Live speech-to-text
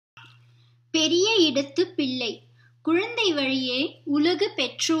பெரிய இடத்து பிள்ளை. குழந்தை வழியே உலகு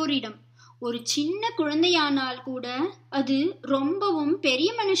பெற்றோரிடம். ஒரு சின்ன குழந்தையானால் கூட அது ரொம்பவும் பெரிய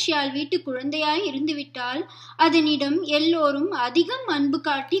மனுஷியால் வீட்டு குழந்தையாய் இருந்துவிட்டால் அதனிடம் எல்லோரும் அதிகம் அன்பு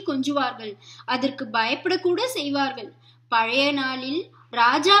காட்டி கொஞ்சுவார்கள். அதற்கு பயப்படக்கூட செய்வார்கள். பழைய நாளில்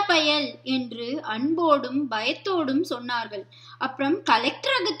ராஜா பயல் என்று அன்போடும் பயத்தோடும் சொன்னார்கள். அப்புறம்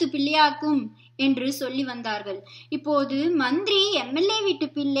கலெக்டர் அகத்து பிள்ளையாக்கும் என்று சொல்லி வந்தார்கள். இப்போது மந்திரி எம்எல்ஏ வீட்டு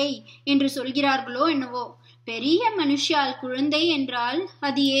பிள்ளை என்று சொல்கிறார்களோ என்னவோ. பெரிய மனுஷியால் குழந்தை என்றால்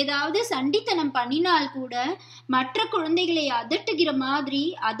அது ஏதாவது சண்டித்தனம் பண்ணினால் கூட மற்ற குழந்தைகளை அதட்டுகிற மாதிரி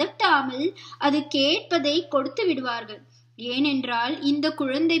அதட்டாமல் அது கேட்பதை கொடுத்து விடுவார்கள். ஏனென்றால் இந்த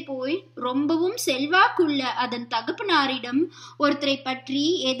குழந்தை போய் ரொம்பவும் செல்வாக்குள்ள அதன் தகப்பனாரிடம் ஒருத்தரை பற்றி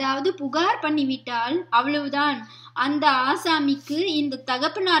ஏதாவது புகார் பண்ணிவிட்டால் அவ்வளவுதான். அந்த ஆசாமிக்கு இந்த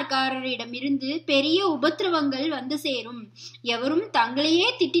தகப்பனார்காரரிடமிருந்து பெரிய உபத்திரவங்கள் வந்து சேரும். எவரும் தங்களையே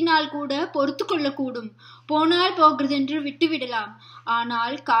திட்டினால் கூட பொறுத்து கொள்ளக்கூடும். போனால் போகிறதென்று விட்டுவிடலாம்.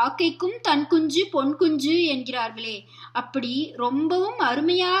 ஆனால் காக்கைக்கும் தன் குஞ்சு பொன் குஞ்சு என்கிறார்களே, அப்படி ரொம்பவும்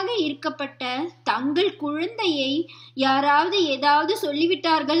அருமையாக இருக்கப்பட்ட தங்கள் குழந்தையை யாராவது ஏதாவது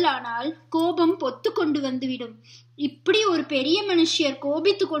சொல்லிவிட்டார்கள் ஆனால் கோபம் பொத்து கொண்டு வந்துவிடும். இப்படி ஒரு பெரிய மனுஷியர்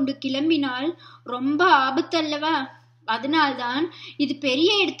கோபித்து கொண்டு கிளம்பினால் ரொம்ப ஆபத்தல்லவா? அதனால்தான் இது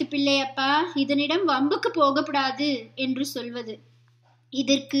பெரிய இடத்து பிள்ளையப்பா, இதனிடம் வம்புக்கு போகப்படாது என்று சொல்வது.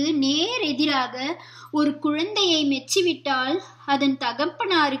 இதற்கு நேர் எதிராக ஒரு குழந்தையை மெச்சிவிட்டால் அதன்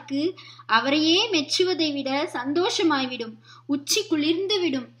தகப்பனாருக்கு அவரையே மெச்சுவதை விட சந்தோஷமாய்விடும், உச்சி குளிர்ந்து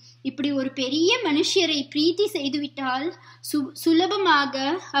விடும். இப்படி ஒரு பெரிய மனுஷரை பிரீத்தி செய்துவிட்டால் சுலபமாக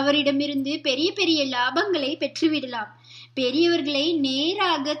அவரிடமிருந்து பெரிய பெரிய லாபங்களை பெற்றுவிடலாம். பெரியவர்களை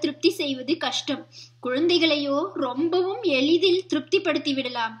நேராக திருப்தி செய்வது கஷ்டம். குழந்தைகளையோ ரொம்பவும் எளிதில் திருப்திப்படுத்தி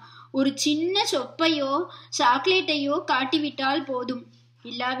விடலாம். ஒரு சின்ன சொப்பையோ சாக்லேட்டையோ காட்டிவிட்டால் போதும்.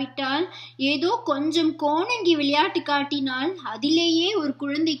 இல்லாவிட்டால் ஏதோ கொஞ்சம் கோணங்கி விளையாட்டு காட்டினால் அதிலேயே ஒரு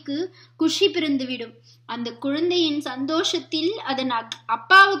குழந்தைக்கு குஷி பிறந்துவிடும். அந்த குழந்தையின் சந்தோஷத்தில் அதன்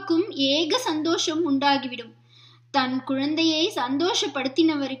அப்பாவுக்கும் ஏக சந்தோஷம் உண்டாகிவிடும். தன் குழந்தையை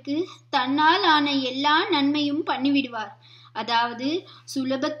சந்தோஷப்படுத்தினவருக்கு தன்னால் ஆன எல்லா நன்மையும் பண்ணிவிடுவார். அதாவது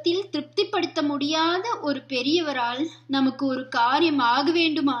சுலபத்தில் திருப்திப்படுத்த முடியாத ஒரு பெரியவரால் நமக்கு ஒரு காரியம் ஆக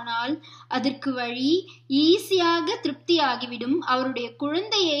வேண்டுமானால் அதற்கு வழி ஈஸியாக திருப்தி ஆகிவிடும். அவருடைய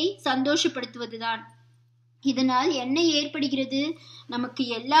குழந்தையை சந்தோஷப்படுத்துவதுதான். இதனால் என்ன ஏற்படுகிறது? நமக்கு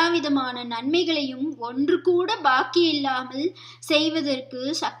எல்லா விதமான நன்மைகளையும் ஒன்று கூட பாக்கி இல்லாமல் செய்வதற்கு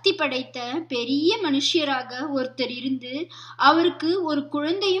சக்தி படைத்த பெரிய மனுஷியராக ஒருத்தர் இருந்து அவருக்கு ஒரு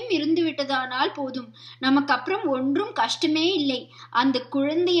குழந்தையும் இருந்து விட்டதானால் போதும். நமக்கு அப்புறம் ஒன்றும் கஷ்டமே இல்லை. அந்த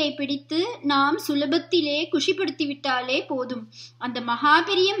குழந்தையை பிடித்து நாம் சுலபத்திலே குஷிப்படுத்தி விட்டாலே போதும். அந்த மகா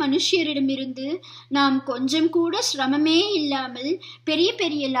பெரிய மனுஷியரிடமிருந்து நாம் கொஞ்சம் கூட சிரமமே இல்லாமல் பெரிய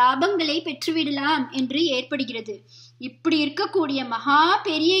பெரிய லாபங்களை பெற்றுவிடலாம் என்று ஏற்படுகிறது. இப்படி இருக்கக்கூடிய மகா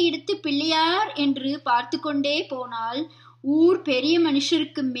பெரிய இடத்து பிள்ளையார் என்று பார்த்து கொண்டே போனால் ஊர் பெரிய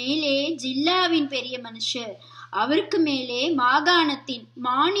மனுஷருக்கு மேலே ஜில்லாவின் பெரிய மனுஷர், அவருக்கு மேலே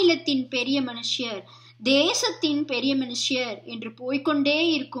மாநிலத்தின் பெரிய மனுஷர், தேசத்தின் பெரிய மனுஷர் என்று போய்கொண்டே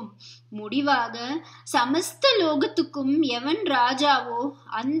இருக்கும். முடிவாக சமஸ்த லோகத்துக்கும் எவன் ராஜாவோ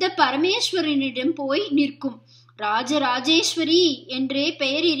அந்த பரமேஸ்வரனிடம் போய் நிற்கும். ராஜராஜேஸ்வரி என்றே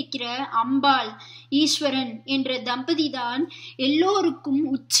பெயர் இருக்கிற அம்பாள், ஈஸ்வரன் என்ற தம்பதிதான் எல்லோருக்கும்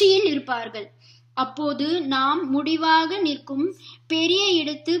உச்சியில் இருப்பார்கள். அப்போது நாம் முடிவாக நிற்கும் பெரிய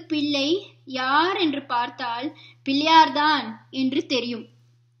இடத்து பிள்ளை யார் என்று பார்த்தால் பிள்ளையார்தான் என்று தெரியும்.